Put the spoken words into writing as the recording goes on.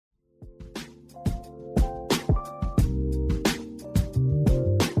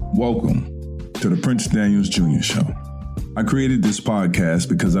Welcome to the Prince Daniels Jr. Show. I created this podcast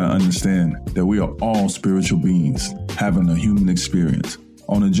because I understand that we are all spiritual beings having a human experience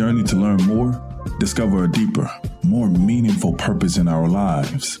on a journey to learn more, discover a deeper, more meaningful purpose in our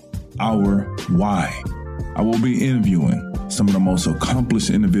lives, our why. I will be interviewing some of the most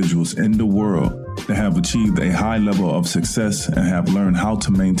accomplished individuals in the world that have achieved a high level of success and have learned how to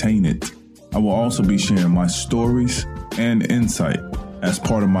maintain it. I will also be sharing my stories and insight as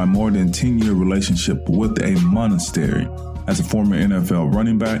part of my more than 10-year relationship with a monastery as a former NFL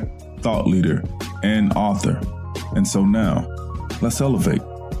running back, thought leader, and author. And so now, let's elevate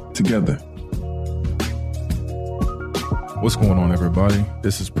together. What's going on, everybody?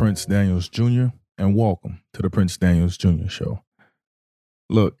 This is Prince Daniels Jr., and welcome to the Prince Daniels Jr. Show.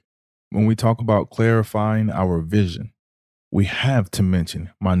 Look, when we talk about clarifying our vision, we have to mention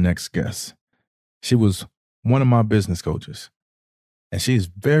my next guest. She was one of my business coaches, and she is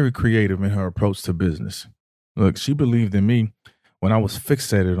very creative in her approach to business. Look, she believed in me when I was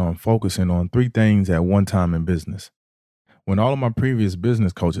fixated on focusing on three things at one time in business. When all of my previous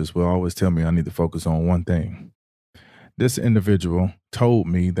business coaches would always tell me I need to focus on one thing. This individual told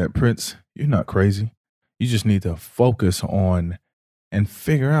me that, Prince, you're not crazy. You just need to focus on and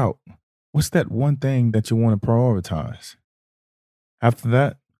figure out what's that one thing that you want to prioritize. After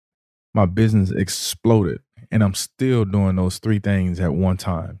that, my business exploded, and I'm still doing those three things at one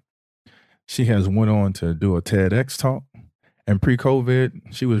time. She has went on to do a TEDx talk, and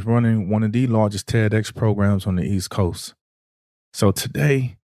pre-COVID, she was running one of the largest TEDx programs on the East Coast. So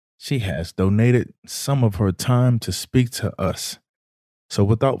today, she has donated some of her time to speak to us. So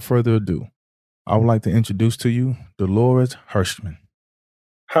without further ado, I would like to introduce to you Dolores Hirschman.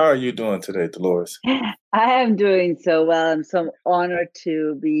 How are you doing today, Dolores? I am doing so well. I'm so honored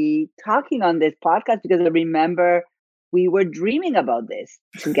to be talking on this podcast because I remember we were dreaming about this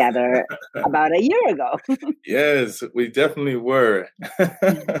together about a year ago. Yes, we definitely were.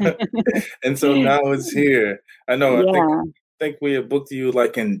 And so now it's here. I know, Yeah. I think we had booked you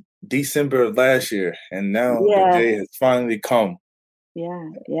like in December of last year, and now the day has finally come. Yeah.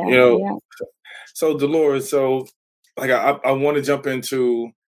 So Dolores, I want to jump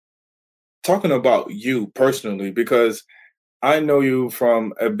into talking about you personally, because I know you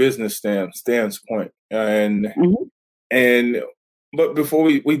from a business standpoint, but before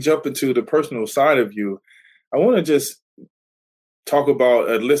we jump into the personal side of you, I want to just talk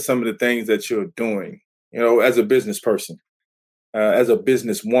about list some of the things that you're doing. As a business person, as a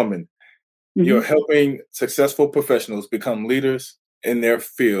businesswoman, you're helping successful professionals become leaders in their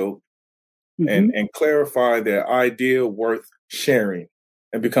field and clarify their idea worth sharing,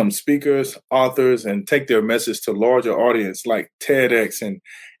 and become speakers, authors, and take their message to larger audience like TEDx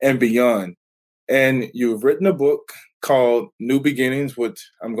and beyond. And you've written a book called New Beginnings, which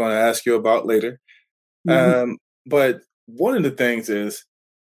I'm going to ask you about later. But one of the things is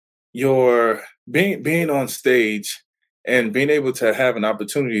your being on stage and being able to have an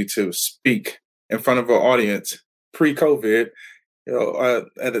opportunity to speak in front of an audience pre-COVID,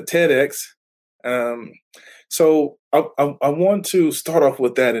 at a TEDx. So I want to start off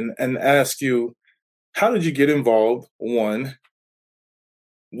with that and ask you, how did you get involved? One,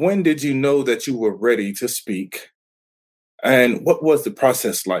 when did you know that you were ready to speak? And what was the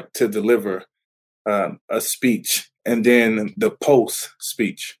process like to deliver a speech and then the post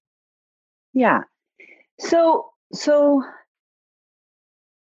speech? Yeah. So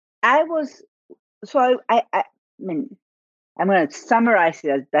I mean, I'm going to summarize it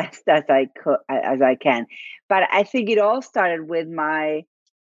as best as I can. But I think it all started with my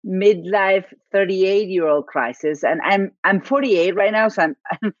midlife 38-year-old crisis, and I'm 48 right now, so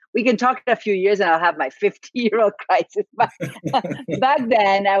we can talk in a few years, and I'll have my 50-year-old crisis. But back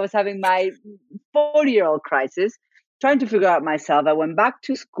then, I was having my 40-year-old crisis, trying to figure out myself. I went back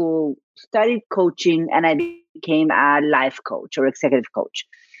to school, studied coaching, and I became a life coach or executive coach.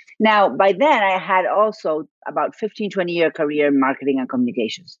 Now, by then, I had also about 15, 20-year career in marketing and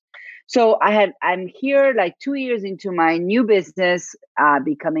communications. So I'm here like 2 years into my new business,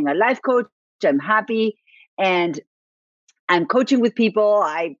 becoming a life coach. I'm happy, and I'm coaching with people.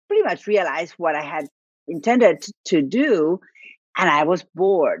 I pretty much realized what I had intended to do, and I was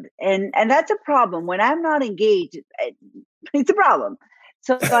bored. And that's a problem. When I'm not engaged, it's a problem.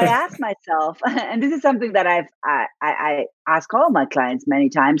 So I asked myself, and this is something that I ask all my clients many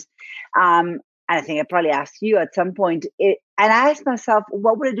times, and I think I probably asked you at some point, and I asked myself,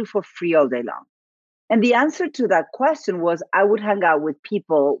 what would I do for free all day long? And the answer to that question was, I would hang out with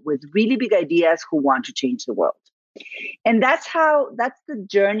people with really big ideas who want to change the world. And that's the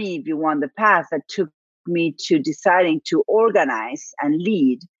journey, if you want, the path that took me to deciding to organize and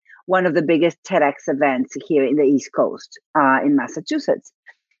lead one of the biggest TEDx events here in the East Coast, in Massachusetts.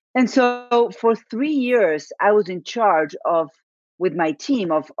 And so for 3 years, I was in charge of, with my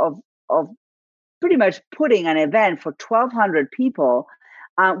team, of pretty much putting an event for 1,200 people,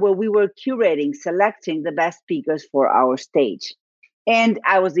 where we were curating, selecting the best speakers for our stage. And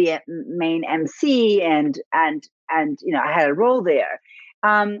I was the main MC, and I had a role there.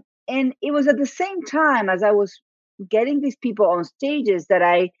 And it was at the same time as I was getting these people on stages that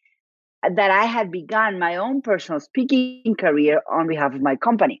I had begun my own personal speaking career on behalf of my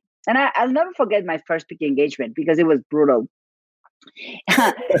company. And I'll never forget my first speaking engagement because it was brutal.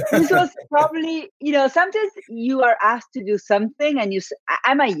 This was probably, sometimes you are asked to do something and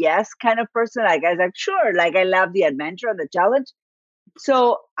I'm a yes kind of person. Like I was like, sure, like I love the adventure and the challenge.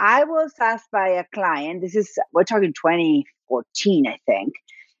 So I was asked by a client, we're talking 2014, I think.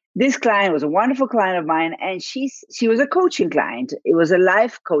 This client was a wonderful client of mine, and she was a coaching client. It was a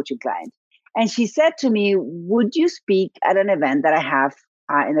life coaching client. And she said to me, would you speak at an event that I have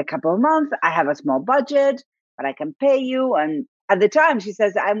in a couple of months? I have a small budget, but I can pay you. And at the time, she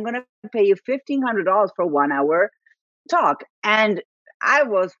says, I'm going to pay you $1,500 for 1 hour talk. And I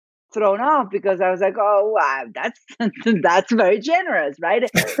was thrown off because I was like, oh, wow, that's very generous, right? I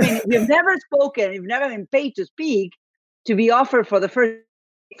mean, if you've never spoken, you've never been paid to speak, to be offered for the first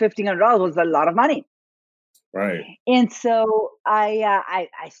 $1,500 was a lot of money. Right. And so I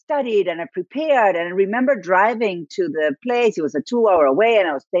studied and I prepared, and I remember driving to the place. It was a 2-hour away, and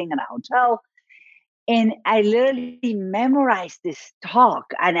I was staying in a hotel. And I literally memorized this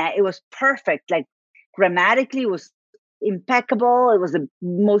talk, and it was perfect. Like grammatically, it was impeccable. It was the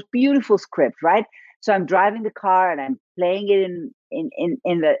most beautiful script, right? So I'm driving the car and I'm playing it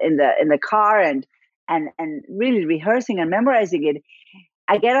in the car and really rehearsing and memorizing it.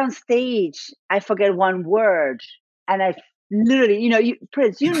 I get on stage, I forget one word, and I literally,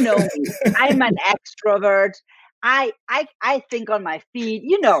 Prince, you know me. I'm an extrovert. I think on my feet.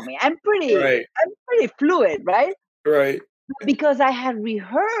 You know me. I'm pretty fluid, right? Right. Because I had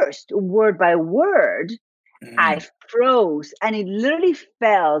rehearsed word by word, I froze, and it literally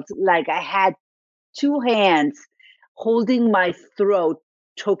felt like I had two hands holding my throat,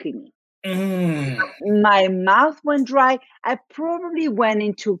 choking me. My mouth went dry. I probably went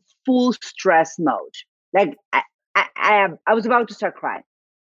into full stress mode. Like I was about to start crying.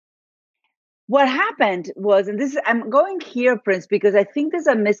 What happened was, and I'm going here, Prince, because I think there's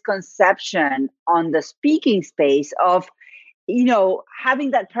a misconception on the speaking space of,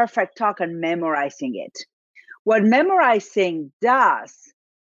 having that perfect talk and memorizing it. What memorizing does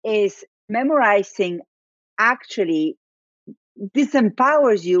is memorizing actually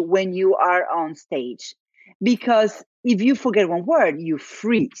disempowers you when you are on stage, because if you forget one word, you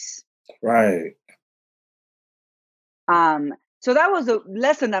freeze. Right. So that was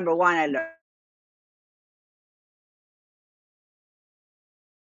lesson number one I learned.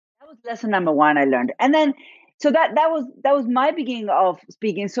 That was lesson number one I learned. And then, so that was my beginning of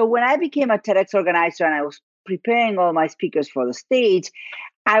speaking. So when I became a TEDx organizer and I was preparing all my speakers for the stage,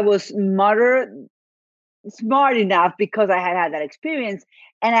 I was smart enough, because I had that experience,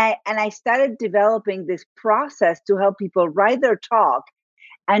 and I started developing this process to help people write their talk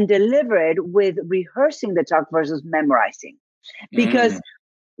and deliver it with rehearsing the talk versus memorizing. Because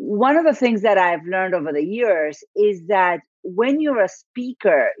one of the things that I've learned over the years is that when you're a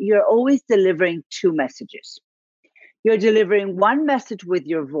speaker, you're always delivering two messages. You're delivering one message with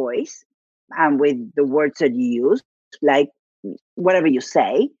your voice and with the words that you use, like whatever you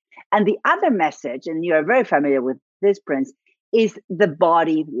say. And the other message, and you're very familiar with this, Prince, is the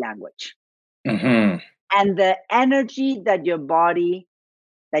body language. And the energy that your body,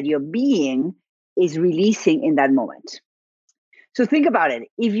 that your being is releasing in that moment. So think about it.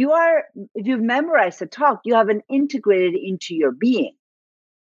 If you've memorized a talk, you haven't integrated into your being,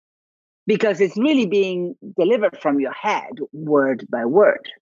 because it's really being delivered from your head, word by word.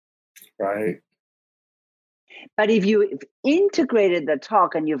 Right. But if you've integrated the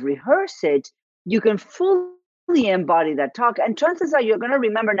talk and you've rehearsed it, you can fully embody that talk. And chances are you're going to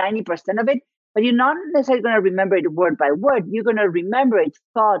remember 90% of it, but you're not necessarily going to remember it word by word. You're going to remember it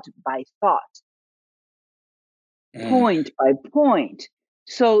thought by thought, point by point.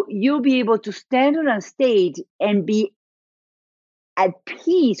 So you'll be able to stand on a stage and be at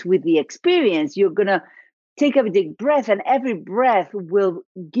peace with the experience. You're going to take a deep breath, and every breath will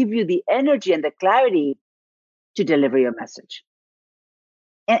give you the energy and the clarity to deliver your message.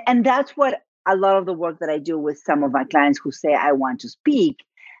 And that's what a lot of the work that I do with some of my clients who say, I want to speak,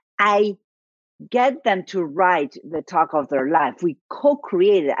 I get them to write the talk of their life. We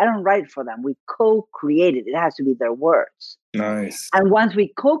co-create it. I don't write for them. We co-create it. It has to be their words. Nice. And once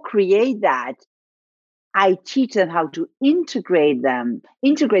we co-create that, I teach them how to integrate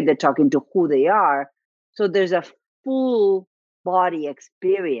the talk into who they are. So there's a full body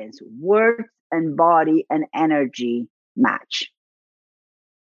experience, words and body and energy match.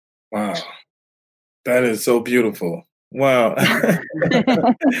 Wow. That is so beautiful. Wow.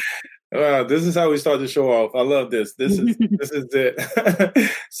 Wow, this is how we start to show off. I love this. This is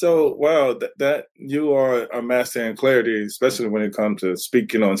it. So, wow, that you are a master in clarity, especially when it comes to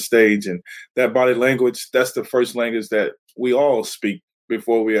speaking on stage, and that body language. That's the first language that we all speak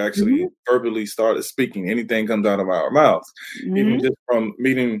before we actually verbally started speaking. Anything comes out of our mouths, even just from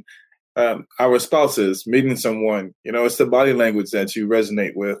meeting our spouses, meeting someone. It's the body language that you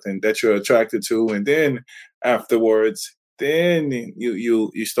resonate with and that you're attracted to, and then afterwards. Then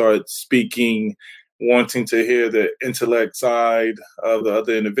you start speaking, wanting to hear the intellect side of the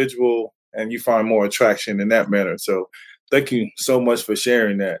other individual, and you find more attraction in that manner. So thank you so much for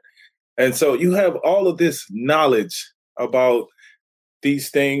sharing that. And so you have all of this knowledge about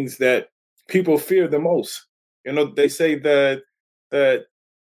these things that people fear the most. They say that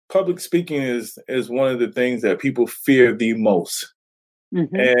public speaking is one of the things that people fear the most.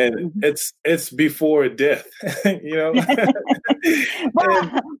 And it's before death, Well, I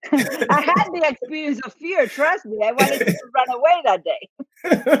had the experience of fear. Trust me, I wanted to run away that day.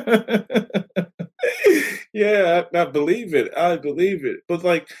 Yeah, I believe it. I believe it. But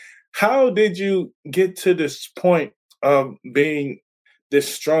how did you get to this point of being this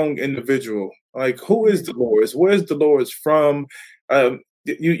strong individual? Who is Dolores? Where's Dolores from?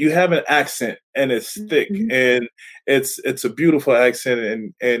 You have an accent, and it's thick, and it's a beautiful accent,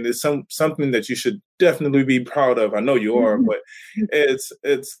 and it's something that you should definitely be proud of. I know you are, but it's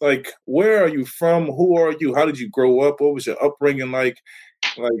where are you from? Who are you? How did you grow up? What was your upbringing like?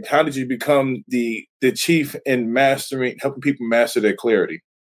 How did you become the chief in helping people master their clarity?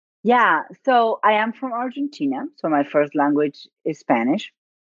 Yeah, so I am from Argentina, so my first language is Spanish,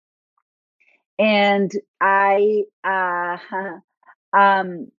 and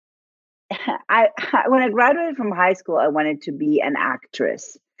when I graduated from high school, I wanted to be an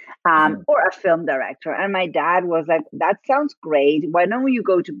actress or a film director. And my dad was like, that sounds great. Why don't you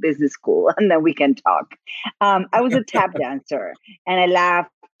go to business school and then we can talk? I was a tap dancer and I loved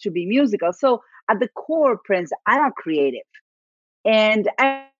to be musical. So at the core, Prince, I'm a creative. And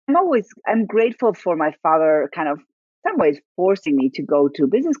I'm grateful for my father kind of some ways forcing me to go to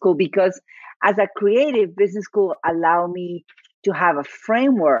business school, because as a creative, business school allowed me to have a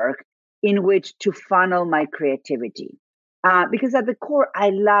framework in which to funnel my creativity. Because at the core,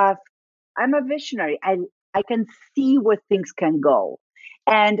 I'm a visionary. I can see where things can go.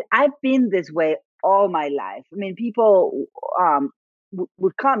 And I've been this way all my life. I mean, people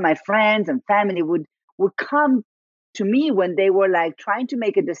would come, my friends and family would come to me when they were trying to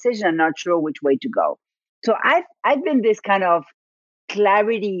make a decision and not sure which way to go. So I've been this kind of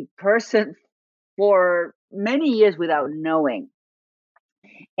clarity person for many years without knowing.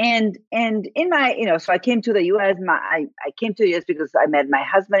 And in my, so I came to the U.S. I came to the U.S. because I met my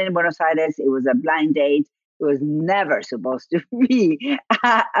husband in Buenos Aires. It was a blind date. It was never supposed to be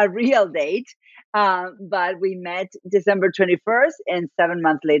a real date. But we met December 21st, and 7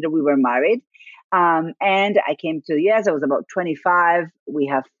 months later we were married. And I came to the U.S. I was about 25. We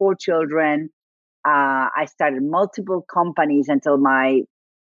have 4 children. I started multiple companies until my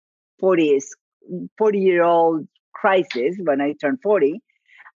 40-year-old crisis when I turned 40.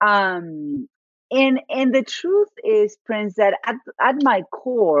 And the truth is, Prince, that at my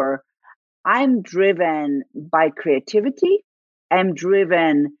core, I'm driven by creativity. I'm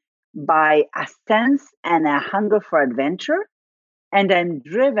driven by a sense and a hunger for adventure. And I'm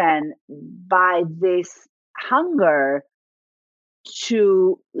driven by this hunger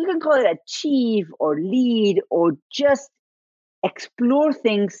to, we can call it achieve or lead or just explore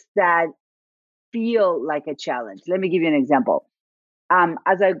things that feel like a challenge. Let me give you an example.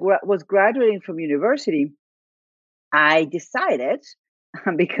 As I was graduating from university, I decided,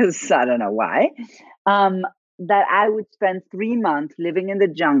 because I don't know why, that I would spend 3 months living in the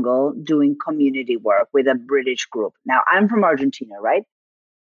jungle doing community work with a British group. Now, I'm from Argentina, right?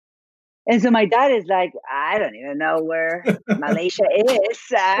 And so my dad is like, I don't even know where Malaysia is.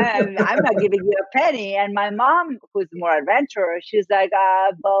 I'm not giving you a penny. And my mom, who's more adventurous, she's like,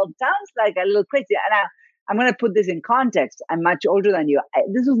 well, sounds like a little crazy. And I'm going to put this in context. I'm much older than you.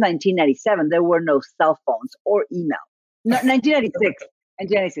 This was 1997. There were no cell phones or email. No, 1996, I'm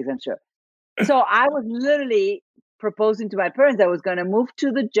sure. So I was literally proposing to my parents I was going to move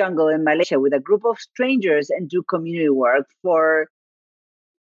to the jungle in Malaysia with a group of strangers and do community work for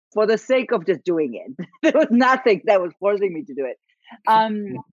the sake of just doing it. There was nothing that was forcing me to do it.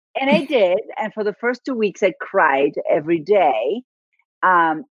 And I did. And for the first 2 weeks, I cried every day.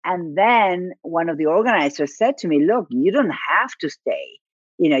 And then one of the organizers said to me, look, you don't have to stay.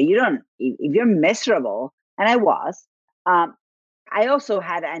 You don't, if you're miserable, and I was, I also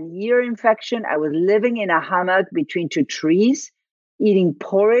had an ear infection. I was living in a hammock between two trees, eating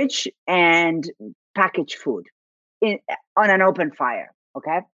porridge and packaged food on an open fire.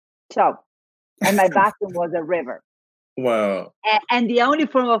 Okay. So, and my bathroom was a river. Wow. And the only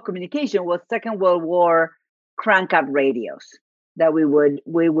form of communication was Second World War crank up radios that we would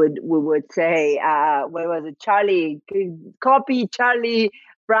say, what was it? Charlie, copy, Charlie,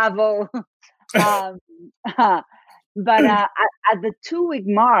 Bravo. But at the 2-week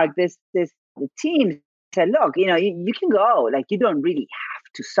mark, the team said, look, you can go, like, you don't really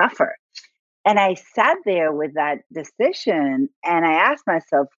have to suffer. And I sat there with that decision and I asked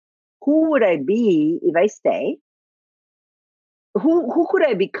myself, who would I be if I stay? Who could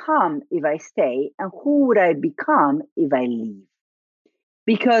I become if I stay? And who would I become if I leave?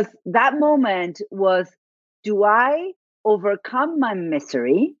 Because that moment was, do I overcome my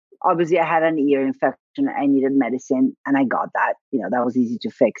misery? Obviously, I had an ear infection. I needed medicine and I got that. That was easy to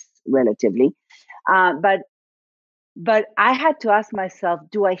fix relatively. But I had to ask myself,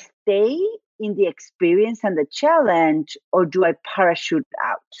 do I stay in the experience and the challenge, or do I parachute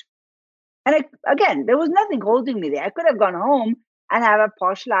out? And again, there was nothing holding me there. I could have gone home and have a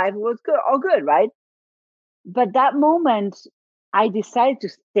posh life. It was good, all good, right? But that moment, I decided to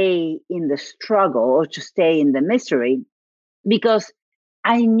stay in the struggle or to stay in the misery because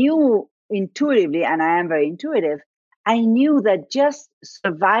I knew intuitively, and I am very intuitive, I knew that just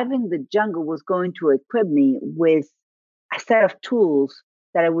surviving the jungle was going to equip me with a set of tools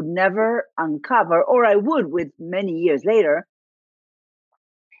that I would never uncover, or I would with many years later,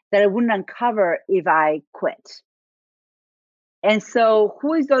 that I wouldn't uncover if I quit. And so,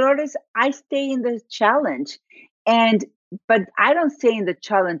 who is Dolores? I stay in the challenge, but I don't stay in the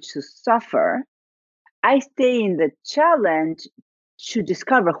challenge to suffer. I stay in the challenge to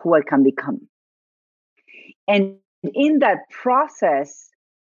discover who I can become. And in that process,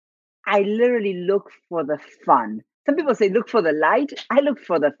 I literally look for the fun. Some people say look for the light. I look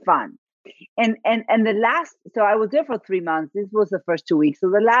for the fun. And so I was there for 3 months. This was the first 2 weeks. So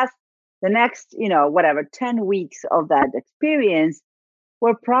the next 10 weeks of that experience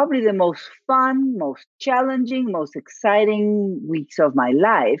were probably the most fun, most challenging, most exciting weeks of my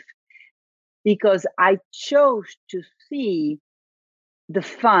life, because I chose to see the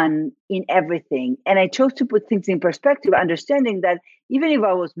fun in everything. And I chose to put things in perspective, understanding that even if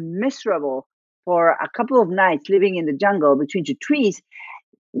I was miserable for a couple of nights living in the jungle between two trees,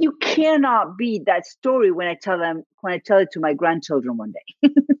 you cannot beat that story when I tell it to my grandchildren one day.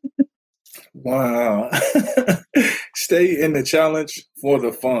 Wow. Stay in the challenge for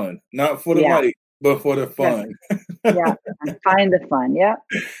the fun, not for the light, but for the fun. Yeah. And find the fun. Yeah.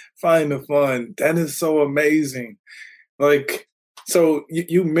 Find the fun. That is so amazing. Like, so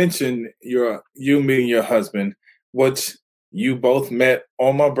you mentioned you meeting your husband, which you both met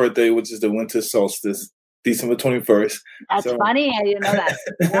on my birthday, which is the winter solstice, December 21st. That's funny. I didn't know that.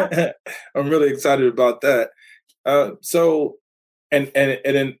 Yeah. I'm really excited about that. So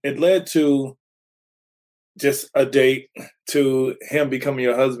it led to just a date to him becoming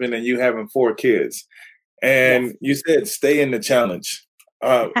your husband and you having 4 kids. And you said stay in the challenge.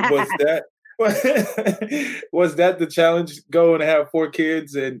 Was that the challenge? Go and have 4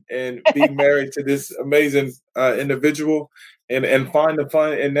 kids and be married to this amazing individual and find the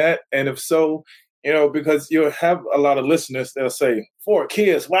fun in that? And if so, because you'll have a lot of listeners, they'll say, 4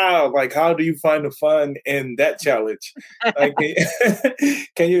 kids, wow, like how do you find the fun in that challenge? Like,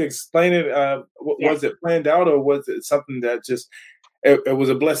 can you explain it? Was it planned out, or was it something that just, it was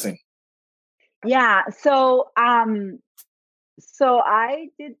a blessing? Yeah. So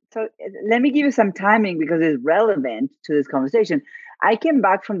let me give you some timing because it's relevant to this conversation. I came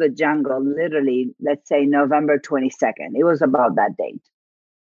back from the jungle literally, let's say November 22nd. It was about that date.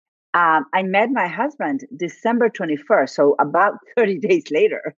 I met my husband December 21st, so about 30 days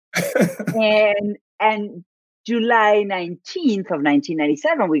later. and July 19th of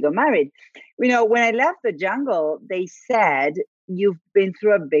 1997, we got married. When I left the jungle, they said, you've been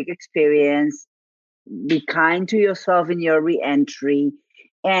through a big experience. Be kind to yourself in your re-entry.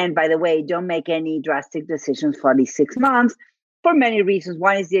 And by the way, don't make any drastic decisions for these 6 months for many reasons.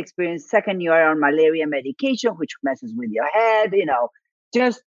 One is the experience. Second, you are on malaria medication, which messes with your head.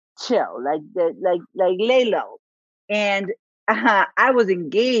 Just chill, like lay low. And I was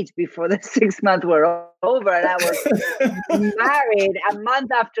engaged before the 6 months were over, and I was married a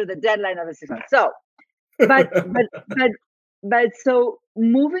month after the deadline of the 6 months. So, so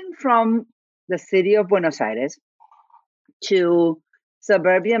moving from the city of Buenos Aires to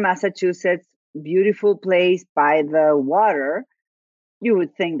suburbia Massachusetts, beautiful place by the water, you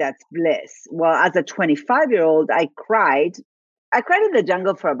would think that's bliss. Well, as a 25-year-old, I cried in the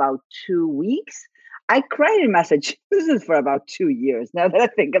jungle for about 2 weeks. I cried in Massachusetts for about 2 years, now that I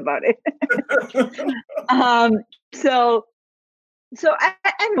think about it. So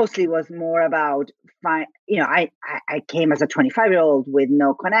I mostly was more about I came as a 25-year-old with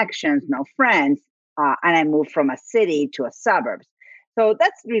no connections, no friends, and I moved from a city to a suburbs. So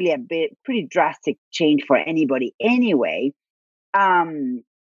that's really pretty drastic change for anybody anyway.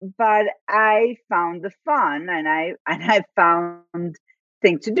 But I found the fun, and I found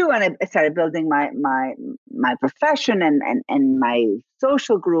things to do, and I started building my profession and my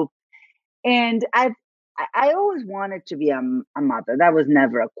social group. And I always wanted to be a mother. That was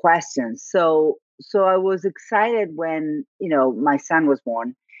never a question. So I was excited when my son was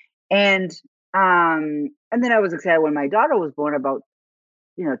born, and then I was excited when my daughter was born about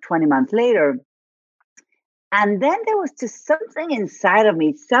 20 months later. And then there was just something inside of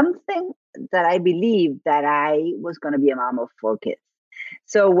me, something that I believed that I was going to be a mom of 4 kids.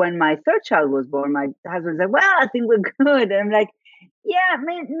 So when my third child was born, my husband said, "Well, I think we're good." And I'm like, "Yeah,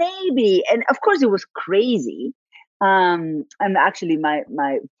 maybe." And of course, it was crazy. And actually, my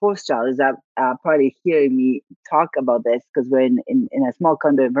fourth child is probably hearing me talk about this because we're in a small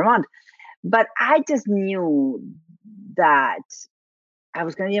condo in Vermont. But I just knew that I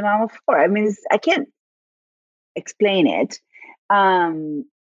was going to be a mom of 4. I mean, I can't explain it. And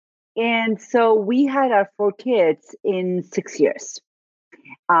so we had our 4 kids in 6 years.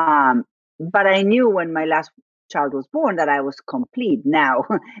 But I knew when my last child was born that I was complete. Now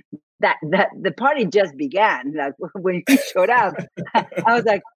that the party just began. Like when he showed up, I was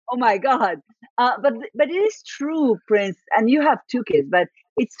like, "Oh my God!" But it is true, Prince. And you have 2 kids, but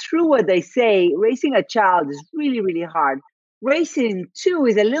it's true what they say. Raising a child is really, really hard. Raising 2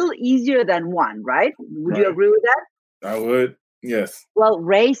 is a little easier than 1, right? Would you agree with that? I would. Yes. Well,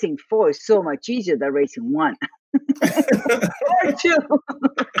 raising 4 is so much easier than raising 1 or 2.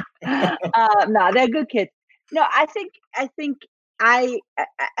 No, they're good kids. No, I think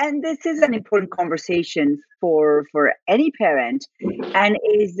and this is an important conversation for any parent, and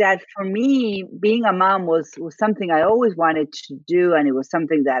is that for me, being a mom was something I always wanted to do, and it was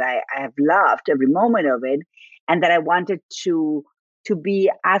something that I have loved every moment of it, and that I wanted to be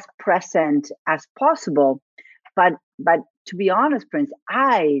as present as possible. But to be honest, Prince,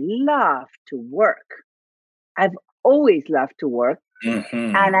 I love to work. I've always loved to work,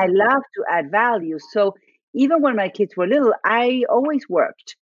 and I love to add value. So even when my kids were little, I always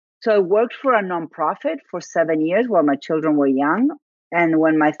worked. So I worked for a nonprofit for 7 years while my children were young. And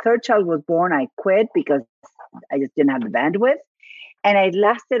when my third child was born, I quit because I just didn't have the bandwidth. And I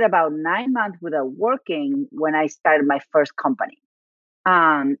lasted about 9 months without working when I started my first company.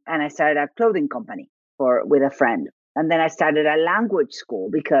 And I started a clothing company with a friend. And then I started a language school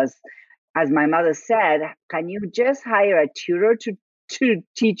because, as my mother said, "Can you just hire a tutor to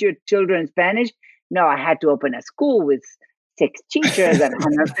teach your children Spanish?" No, I had to open a school with 6 teachers and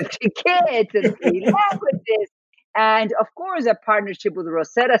 150 kids and 3 languages. And of course, a partnership with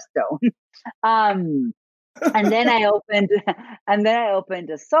Rosetta Stone. And then I opened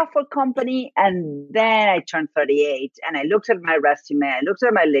a software company, and then I turned 38, and I looked at my resume, I looked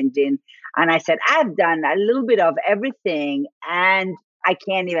at my LinkedIn, and I said, "I've done a little bit of everything, and I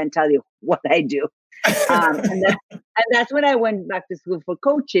can't even tell you what I do." And that's when I went back to school for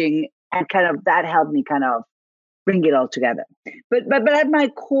coaching, and kind of that helped me kind of bring it all together. But at my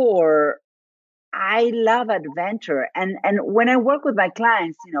core, I love adventure. And when I work with my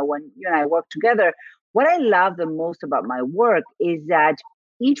clients, when you and I work together, what I love the most about my work is that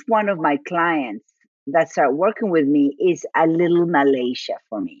each one of my clients that start working with me is a little Malaysia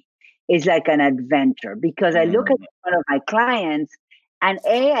for me. It's like an adventure, because I look at one of my clients, and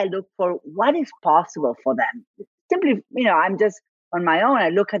I look for what is possible for them. Simply, I'm just on my own. I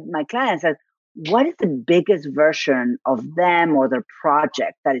look at my clients as what is the biggest version of them or their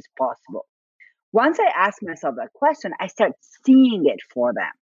project that is possible. Once I ask myself that question, I start seeing it for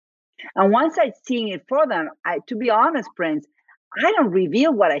them. And once I'm seeing it for them, to be honest, Prince, I don't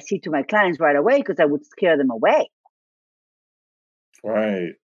reveal what I see to my clients right away because I would scare them away.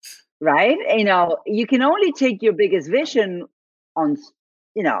 Right. Right? You can only take your biggest vision on,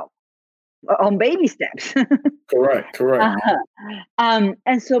 on baby steps. Correct. And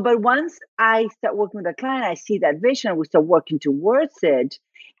so, but once I start working with a client, I see that vision, we start working towards it.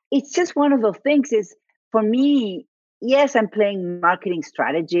 It's just one of those things is for me, yes, I'm playing marketing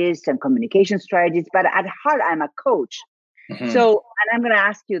strategies and communication strategies, but at heart, I'm a coach. So, and I'm going to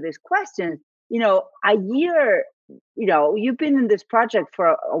ask you this question, a year, you've been in this project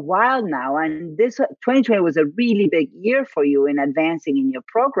for a while now, and this 2020 was a really big year for you in advancing in your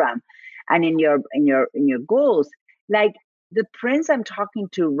program and in your goals. Like the Prince I'm talking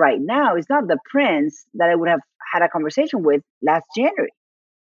to right now is not the Prince that I would have had a conversation with last January.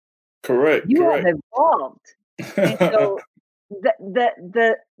 Correct. You have evolved. And so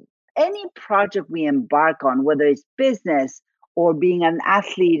the any project we embark on, whether it's business or being an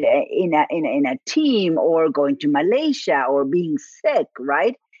athlete in a team or going to Malaysia or being sick,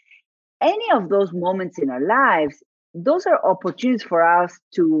 right? Any of those moments in our lives, those are opportunities for us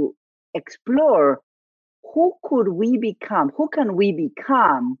to explore who can we become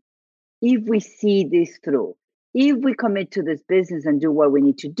if we see this through, if we commit to this business and do what we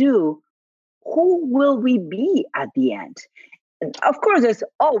need to do, who will we be at the end? Of course,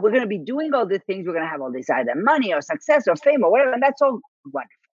 we're going to be doing all the things. We're going to have all this either money or success or fame or whatever, and that's all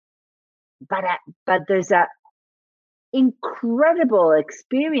wonderful. But there's a incredible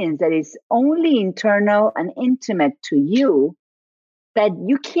experience that is only internal and intimate to you that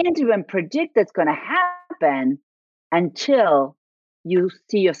you can't even predict that's going to happen until you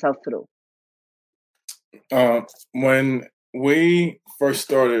see yourself through. When we first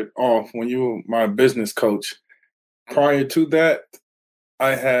started off, when you were my business coach, prior to that,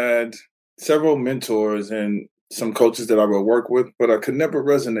 I had several mentors and some coaches that I would work with, but I could never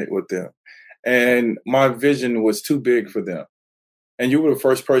resonate with them. And my vision was too big for them. And you were the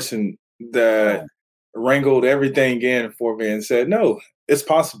first person that wrangled everything in for me and said, no, it's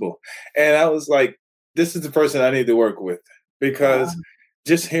possible. And I was like, this is the person I need to work with, because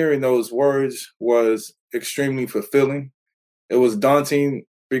just hearing those words was extremely fulfilling. It was daunting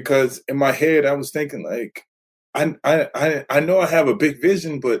because in my head, I was thinking like, I know I have a big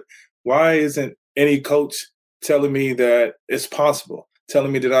vision, but why isn't any coach telling me that it's possible,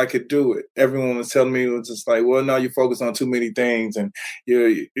 telling me that I could do it? Everyone was telling me, it was just like, well, no, you focus on too many things and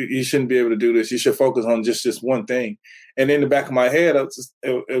you shouldn't be able to do this. You should focus on just one thing. And in the back of my head,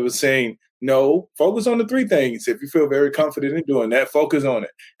 it was saying, no, focus on the three things. If you feel very confident in doing that, focus on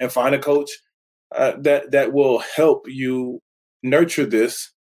it and find a coach that will help you nurture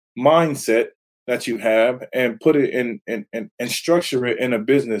this mindset that you have and put it in and structure it in a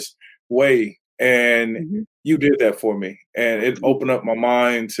business way. And you did that for me. And it opened up my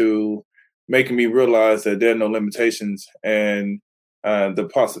mind to making me realize that there are no limitations and and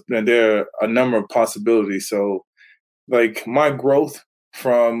there are a number of possibilities. So like my growth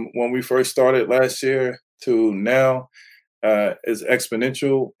from when we first started last year to now is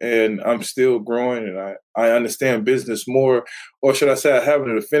exponential, and I'm still growing, and I understand business more, or should I say I have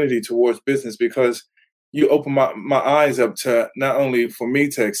an affinity towards business because you open my eyes up to not only for me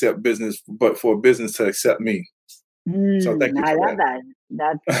to accept business, but for business to accept me. So thank you. I love that.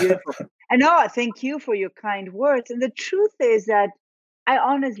 That's beautiful. And thank you for your kind words. And the truth is that I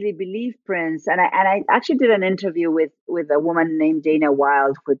honestly believe, Prince, and I actually did an interview with a woman named Dana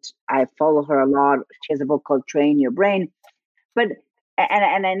Wilde, which I follow her a lot. She has a book called Train Your Brain. But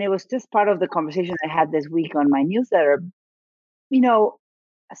and it was just part of the conversation I had this week on my newsletter.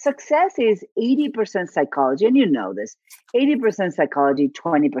 Success is 80% psychology, and you know this, 80% psychology,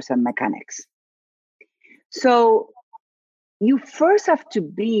 20% mechanics. So you first have to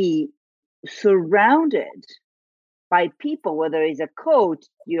be surrounded by people, whether it's a coach,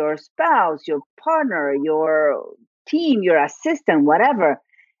 your spouse, your partner, your team, your assistant, whatever,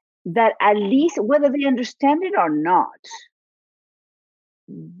 that at least, whether they understand it or not,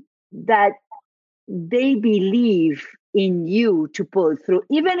 that they believe in you to pull it through,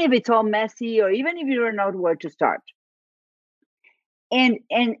 even if it's all messy or even if you don't know where to start. And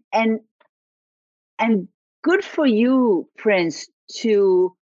good for you, Prince,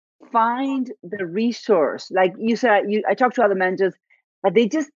 to find the resource. Like you said, I talked to other mentors, but they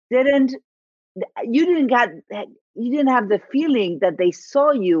just didn't. You didn't have the feeling that they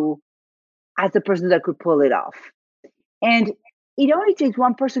saw you as the person that could pull it off. And it only takes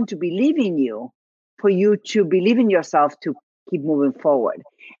one person to believe in you for you to believe in yourself to keep moving forward.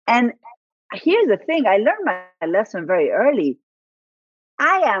 And here's the thing, I learned my lesson very early.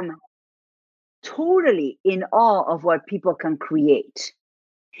 I am totally in awe of what people can create.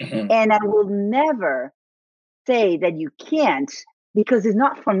 And I will never say that you can't, because it's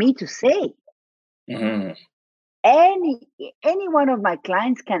not for me to say. any one of my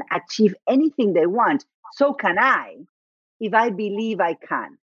clients can achieve anything they want. So can I, if I believe I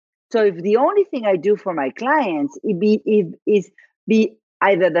can. So if the only thing I do for my clients is be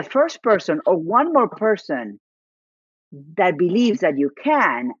either the first person or one more person that believes that you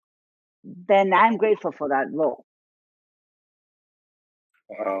can, then I'm grateful for that role.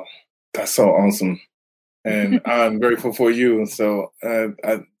 Wow, that's so awesome. And I'm grateful for you. So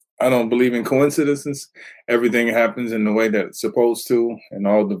I don't believe in coincidences. Everything happens in the way that it's supposed to, in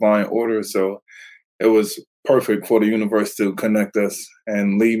all divine order. So it was perfect for the universe to connect us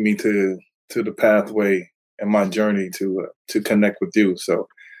and lead me to the pathway and my journey to connect with you. So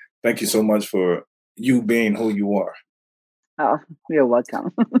thank you so much for you being who you are. Oh, you're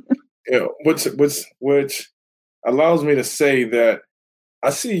welcome. Yeah, which allows me to say that I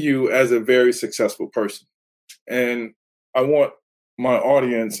see you as a very successful person. And I want my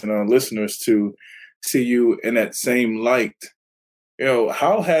audience and our listeners to see you in that same light.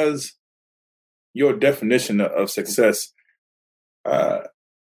 How has your definition of success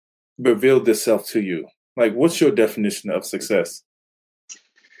revealed itself to you? Like, what's your definition of success?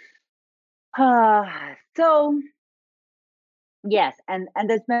 So yes, and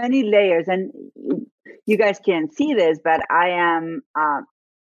there's many layers, and you guys can't see this, but I am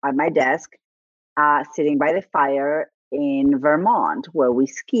at my desk, sitting by the fire in Vermont, where we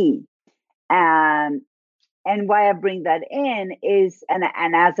ski. And why I bring that in is, and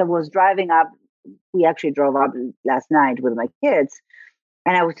as I was driving up, we actually drove up last night with my kids,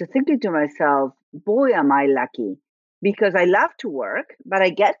 and I was just thinking to myself, boy, am I lucky, because I love to work, but I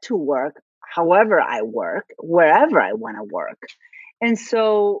get to work however I work, wherever I want to work. And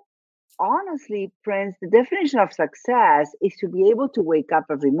so, honestly, Prince, the definition of success is to be able to wake up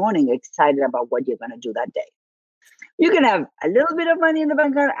every morning excited about what you're going to do that day. You can have a little bit of money in the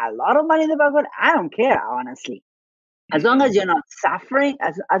bank account, a lot of money in the bank account. I don't care, honestly. As long as you're not suffering,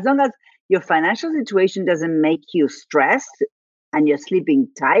 as long as your financial situation doesn't make you stressed and you're sleeping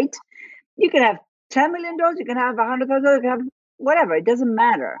tight, you can have $10 million, you can have $100,000, you can have whatever. It doesn't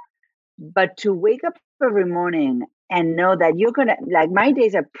matter. But to wake up every morning and know that you're going to, like, my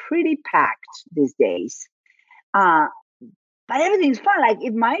days are pretty packed these days. But everything's fun. Like,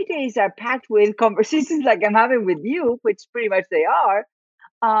 if my days are packed with conversations like I'm having with you, which pretty much they are,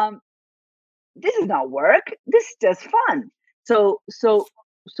 this is not work. This is just fun. So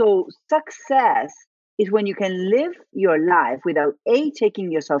success is when you can live your life without A,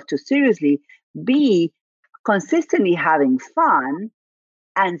 taking yourself too seriously, B, consistently having fun,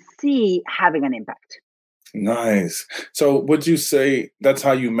 and C, having an impact. Nice. So would you say that's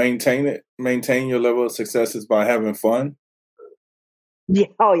how you maintain your level of success, is by having fun? Yeah.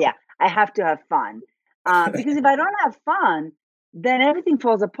 Oh yeah. I have to have fun. Because if I don't have fun, then everything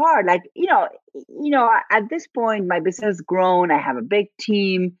falls apart. Like, at this point, my business has grown. I have a big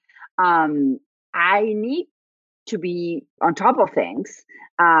team. I need to be on top of things.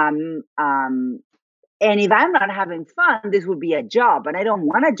 And if I'm not having fun, this would be a job, and I don't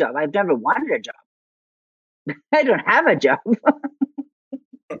want a job. I've never wanted a job. I don't have a job.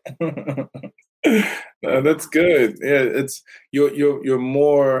 That's good. Yeah, it's you're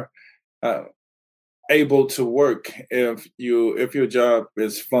more able to work if your job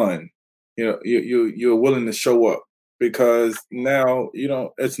is fun. You're willing to show up, because now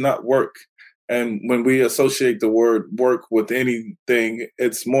it's not work. And when we associate the word work with anything,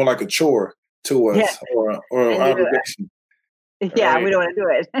 it's more like a chore to us, or an obligation. Yeah, right? We don't want to do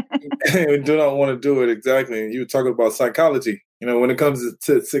it. We do not want to do it, exactly. You were talking about psychology, when it comes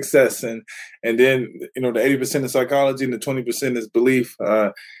to success, and then the 80% is psychology and the 20% is belief.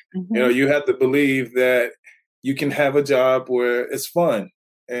 You have to believe that you can have a job where it's fun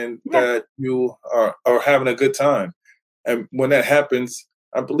and that you are having a good time. And when that happens,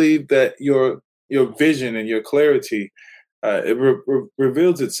 I believe that your vision and your clarity it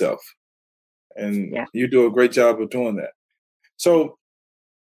reveals itself, and you do a great job of doing that. So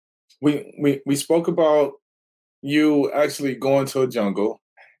we spoke about you actually going to a jungle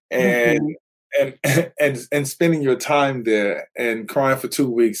and and spending your time there and crying for 2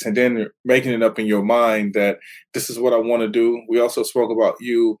 weeks, and then making it up in your mind that this is what I want to do. We also spoke about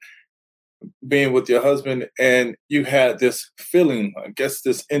you being with your husband, and you had this feeling, I guess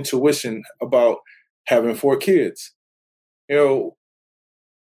this intuition about having 4 kids. Are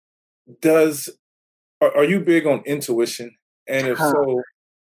you big on intuition? And if so,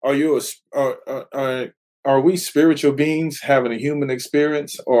 are we spiritual beings having a human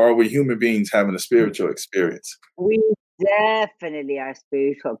experience, or are we human beings having a spiritual experience? We definitely are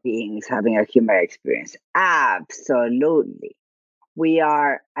spiritual beings having a human experience. Absolutely.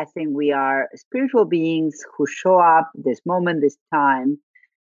 I think we are spiritual beings who show up this moment, this time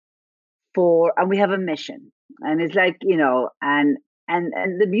and we have a mission. And it's like, and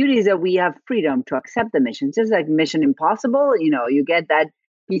the beauty is that we have freedom to accept the mission. Just like Mission Impossible, you get that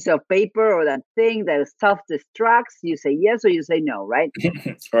piece of paper or that thing that self-destructs, you say yes or you say no, right?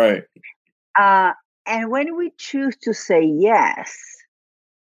 Right. And when we choose to say yes,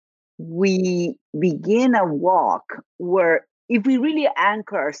 we begin a walk where if we really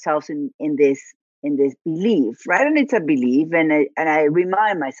anchor ourselves in this belief, right? And it's a belief, and I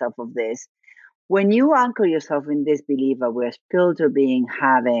remind myself of this. When you anchor yourself in this belief that we're a spiritual being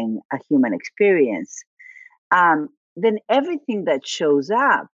having a human experience, then everything that shows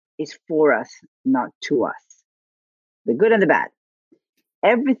up is for us, not to us. The good and the bad.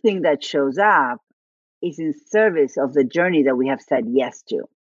 Everything that shows up is in service of the journey that we have said yes to.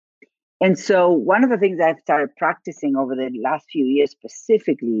 And so one of the things I've started practicing over the last few years,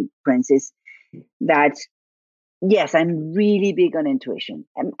 specifically, Prince, is that, yes, I'm really big on intuition.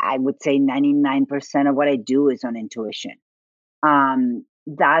 And I would say 99% of what I do is on intuition.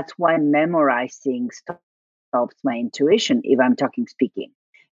 That's why memorizing stops my intuition if I'm speaking.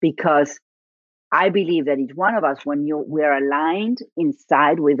 Because I believe that each one of us, when we're aligned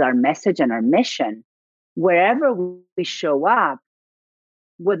inside with our message and our mission, wherever we show up,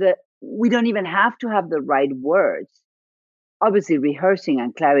 we don't even have to have the right words. Obviously, rehearsing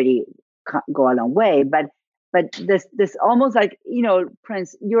and clarity go a long way, but this almost like,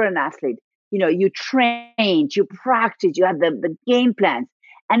 Prince, you're an athlete. You trained, you practiced, you had the game plans,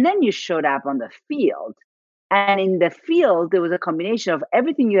 and then you showed up on the field. And in the field, there was a combination of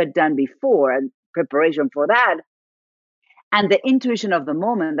everything you had done before and preparation for that, and the intuition of the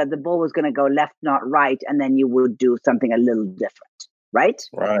moment that the ball was going to go left, not right, and then you would do something a little different, right?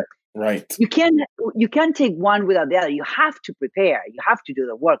 Right. You can't take one without the other. You have to prepare. You have to do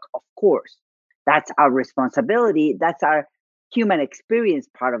the work, of course. That's our responsibility. That's our human experience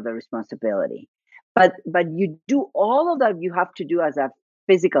part of the responsibility. But you do all of that you have to do as a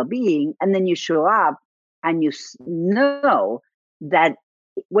physical being, and then you show up and you know that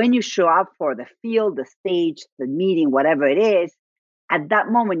when you show up for the field, the stage, the meeting, whatever it is, at that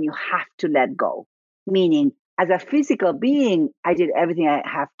moment you have to let go. Meaning, as a physical being, I did everything I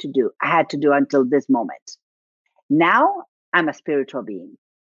had to do until this moment. Now I'm a spiritual being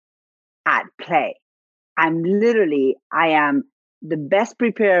at play. I am the best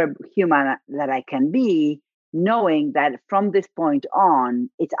prepared human that I can be, knowing that from this point on,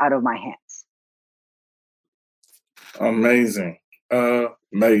 it's out of my hands. Amazing.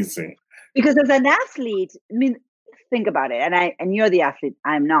 Because as an athlete, think about it. And you're the athlete,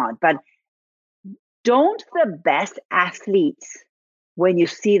 I'm not, but don't the best athletes, when you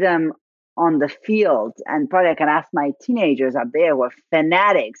see them on the field, and probably I can ask my teenagers up there who are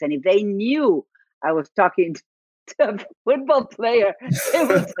fanatics, and if they knew I was talking to a football player, it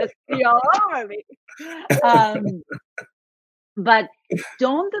would just be all over me. But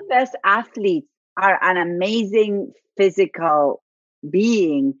don't the best athletes are an amazing physical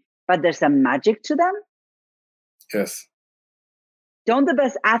being, but there's a magic to them? Yes. Don't the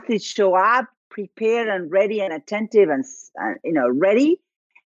best athletes show up prepared and ready and attentive and ready?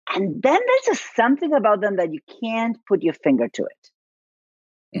 And then there's just something about them that you can't put your finger to it.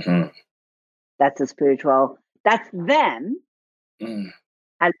 Mm-hmm. That's them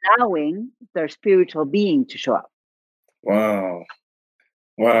allowing their spiritual being to show up. Wow.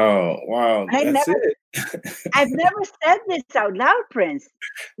 That's it. I've never said this out loud, Prince.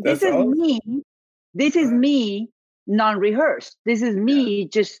 This is me non-rehearsed. This is me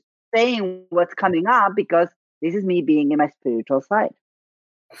just saying what's coming up because this is me being in my spiritual side.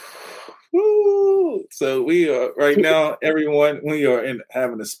 Woo. So we are right now, everyone, we are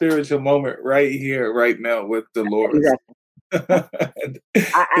having a spiritual moment right here, right now with Dolores. Exactly.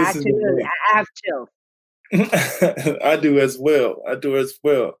 I have chills. I do as well.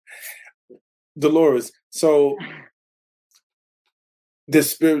 Dolores, so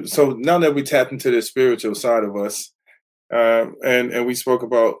now that we tapped into the spiritual side of us, and we spoke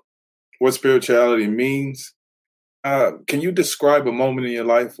about what spirituality means, can you describe a moment in your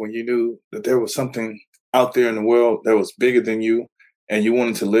life when you knew that there was something out there in the world that was bigger than you and you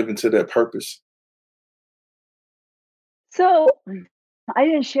wanted to live into that purpose? So I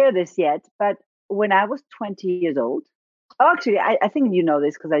didn't share this yet, but when I was 20 years old, actually, I think you know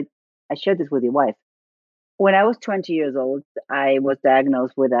this because I shared this with your wife. When I was 20 years old, I was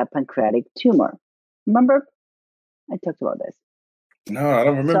diagnosed with a pancreatic tumor. Remember? I talked about this. No, I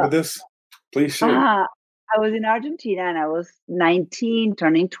don't remember this. Please share. I was in Argentina and I was 19,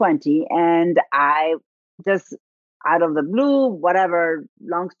 turning 20. And I out of the blue, whatever,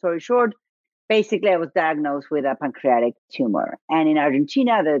 long story short, basically I was diagnosed with a pancreatic tumor. And in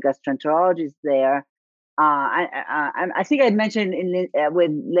Argentina, the gastroenterologist there, I think I mentioned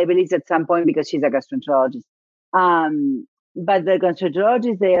with Lebelis at some point because she's a gastroenterologist. But the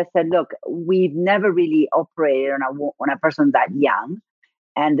gastroenterologist there said, look, we've never really operated on a person that young,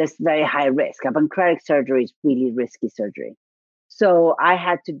 and there's very high risk. A pancreatic surgery is really risky surgery. So I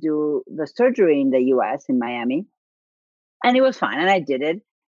had to do the surgery in the US, in Miami, and it was fine, and I did it.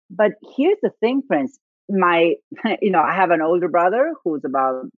 But here's the thing, Prince. I have an older brother who's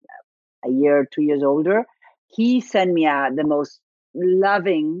about a year, 2 years older. He sent me the most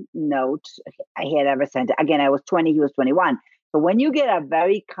loving note I had ever sent. Again, I was 20, he was 21. But when you get a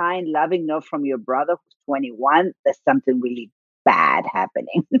very kind, loving note from your brother who's 21, there's something really bad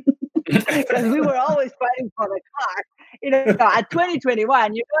happening. Because we were always fighting for the car. At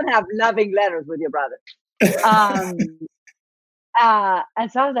 2021, you don't have loving letters with your brother.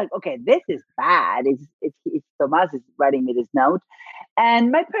 And so I was like, okay, this is bad. It's Tomas is writing me this note.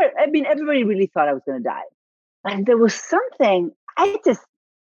 And everybody really thought I was going to die. And there was something, I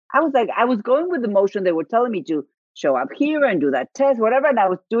was going with the motion. They were telling me to show up here and do that test, whatever. And I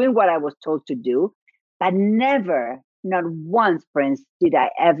was doing what I was told to do. But never, not once, Prince, did I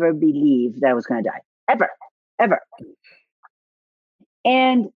ever believe that I was going to die. Ever.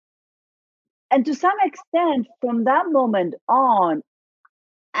 And to some extent, from that moment on,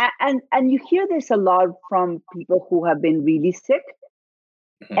 and you hear this a lot from people who have been really sick,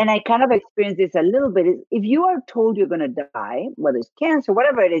 and I kind of experienced this a little bit. If you are told you're going to die, whether it's cancer,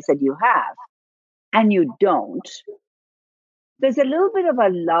 whatever it is that you have, and you don't, there's a little bit of a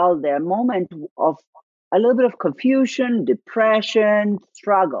lull there, a moment of a little bit of confusion, depression,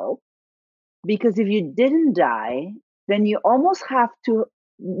 struggle. Because if you didn't die, then you almost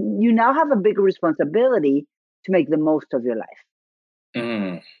you now have a bigger responsibility to make the most of your life.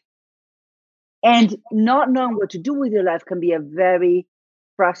 Mm. And not knowing what to do with your life can be a very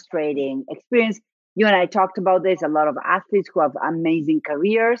frustrating experience. You and I talked about this, a lot of athletes who have amazing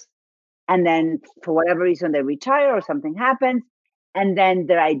careers, and then for whatever reason they retire or something happens, and then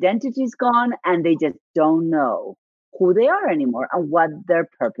their identity is gone and they just don't know who they are anymore and what their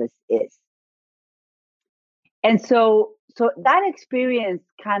purpose is. And so that experience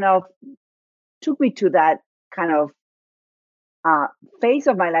kind of took me to that kind of phase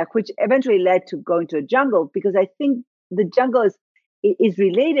of my life, which eventually led to going to a jungle, because I think the jungle is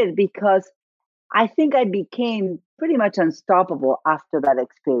related, because I think I became pretty much unstoppable after that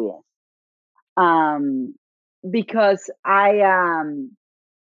experience. Because after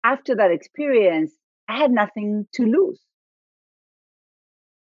that experience, I had nothing to lose.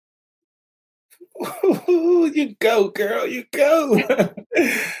 You go, girl, you go.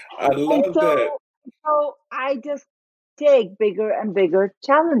 I love that. So I just take bigger and bigger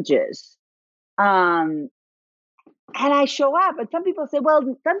challenges. And I show up. And some people say, well,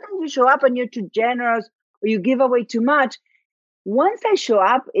 sometimes you show up and you're too generous or you give away too much. Once I show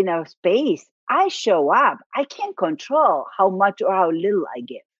up in a space, I show up. I can't control how much or how little I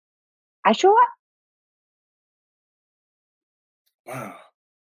give. I show up. Wow.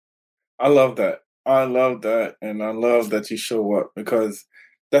 I love that. And I love that you show up, because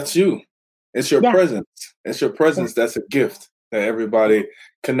that's you. It's your presence. It's your presence. That's a gift that everybody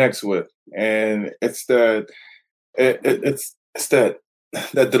connects with. And it's that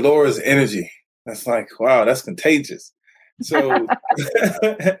Dolores energy. That's like, wow, that's contagious. So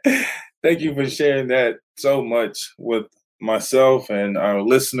thank you for sharing that so much with myself and our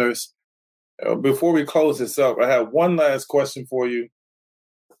listeners. Before we close this up, I have one last question for you.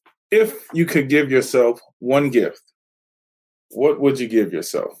 If you could give yourself one gift, what would you give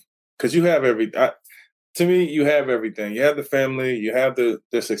yourself? Because you have everything. To me, you have everything. You have the family. You have the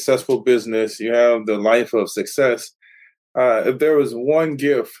successful business. You have the life of success. If there was one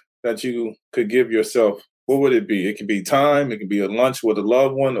gift that you could give yourself, what would it be? It could be time. It could be a lunch with a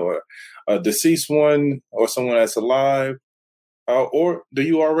loved one, or a deceased one, or someone that's alive. Or do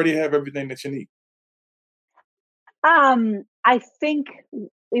you already have everything that you need? I think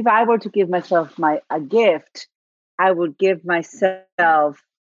if I were to give myself a gift, I would give myself,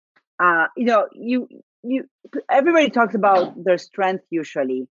 everybody talks about their strength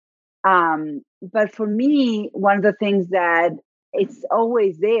usually. But for me, one of the things that it's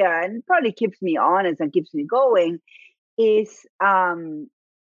always there and probably keeps me honest and keeps me going is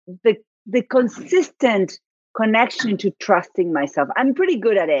the consistent connection to trusting myself. I'm pretty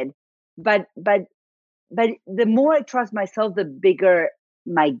good at it, but the more I trust myself, the bigger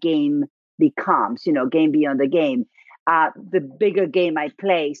my game becomes, game beyond the game, the bigger game I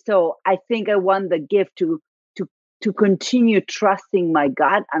play. So I think I want the gift to to continue trusting my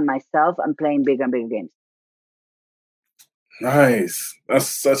gut and myself and playing bigger and bigger games. Nice. That's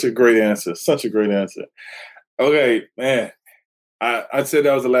such a great answer. Such a great answer. Okay, man. I'd say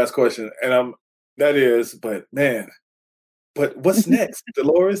that was the last question. And but what's next,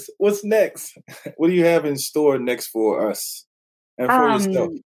 Dolores? What's next? What do you have in store next for us and for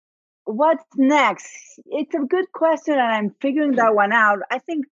yourself? What's next? It's a good question, and I'm figuring that one out. I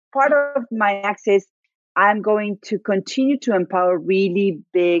think part of my next is I'm going to continue to empower really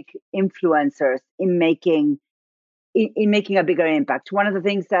big influencers in making a bigger impact. One of the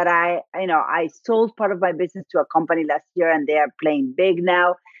things that I sold part of my business to a company last year, and they are playing big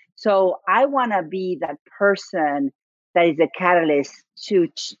now. So I want to be that person that is a catalyst to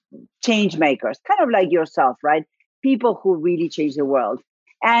change makers, kind of like yourself, right? People who really change the world.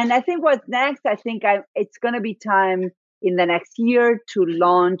 And I think what's next, it's going to be time in the next year to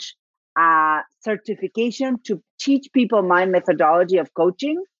launch a certification to teach people my methodology of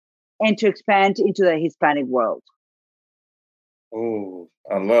coaching and to expand into the Hispanic world. Oh,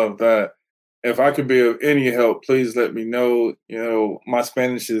 I love that. If I could be of any help, please let me know. You know, my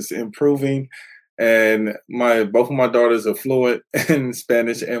Spanish is improving, and both of my daughters are fluent in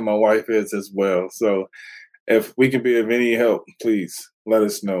Spanish, and my wife is as well. So if we can be of any help, please let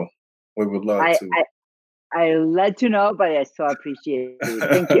us know. We would love to. I'll let you know, but I so appreciate it.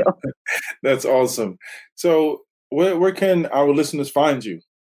 Thank you. That's awesome. So where can our listeners find you?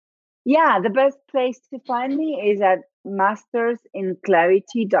 Yeah, the best place to find me is at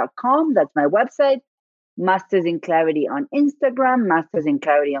mastersinclarity.com. That's my website. Masters in Clarity on Instagram, Masters in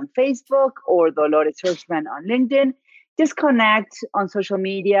Clarity on Facebook, or Dolores Hirschman on LinkedIn. Just connect on social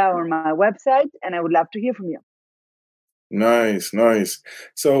media or my website, and I would love to hear from you. Nice, nice.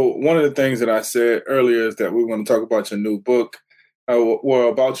 So one of the things that I said earlier is that we want to talk about your new book,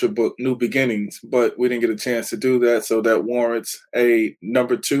 about your book, New Beginnings, but we didn't get a chance to do that. So that warrants a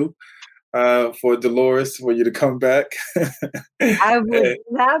number 2 for Dolores, for you to come back. I would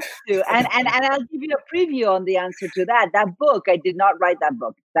love to. And I'll give you a preview on the answer to that. That book, I did not write that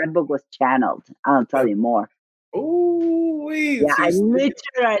book. That book was channeled. I'll tell you more. Oh, yeah, I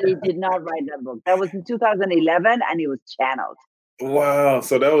literally did not write that book. That was in 2011, and it was channeled. Wow.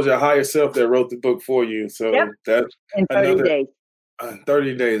 So that was your higher self that wrote the book for you. So that's in 30 days.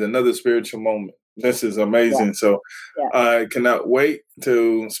 30 days, another spiritual moment. This is amazing. Yeah. So I cannot wait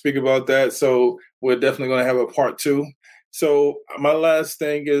to speak about that. So we're definitely going to have a part 2. So my last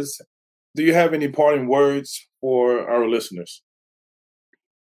thing is, do you have any parting words for our listeners?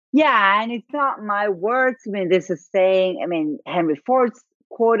 Yeah, and it's not my words. I mean, this is saying, Henry Ford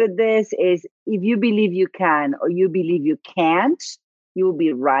quoted this, is if you believe you can or you believe you can't, you will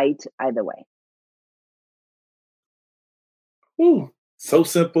be right either way. Ooh, so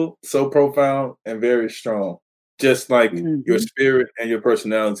simple, so profound, and very strong. Just like your spirit and your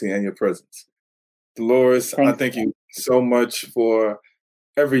personality and your presence. Dolores, I thank you so much for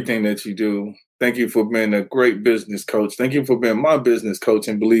everything that you do. Thank you for being a great business coach. Thank you for being my business coach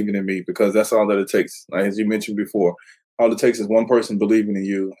and believing in me, because that's all that it takes. Like, as you mentioned before, all it takes is one person believing in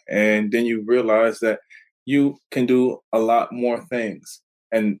you. And then you realize that you can do a lot more things.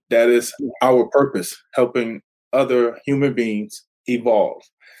 And that is our purpose, helping other human beings evolve.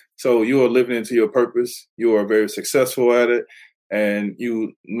 So you are living into your purpose. You are very successful at it. And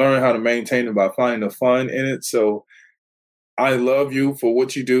you learn how to maintain it by finding the fun in it. So I love you for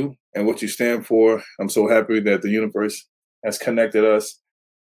what you do and what you stand for. I'm so happy that the universe has connected us.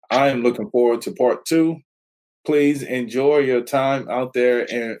 I am looking forward to part 2. Please enjoy your time out there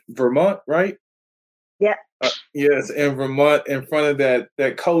in Vermont, right? Yeah. Yes, in Vermont, in front of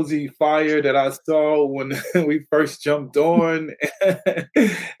that cozy fire that I saw when we first jumped on, and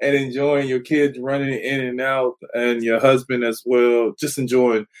enjoying your kids running in and out, and your husband as well, just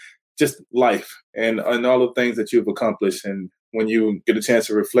enjoying just life and all the things that you've accomplished. And when you get a chance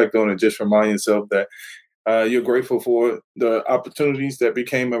to reflect on it, just remind yourself that you're grateful for the opportunities that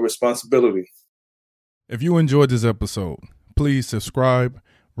became a responsibility. If you enjoyed this episode, please subscribe,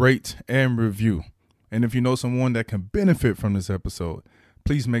 rate, and review. And if you know someone that can benefit from this episode,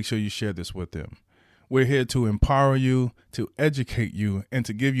 please make sure you share this with them. We're here to empower you, to educate you, and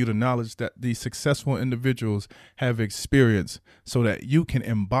to give you the knowledge that these successful individuals have experienced so that you can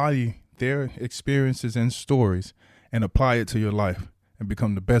embody their experiences and stories and apply it to your life and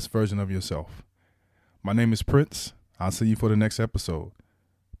become the best version of yourself. My name is Prince. I'll see you for the next episode.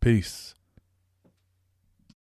 Peace.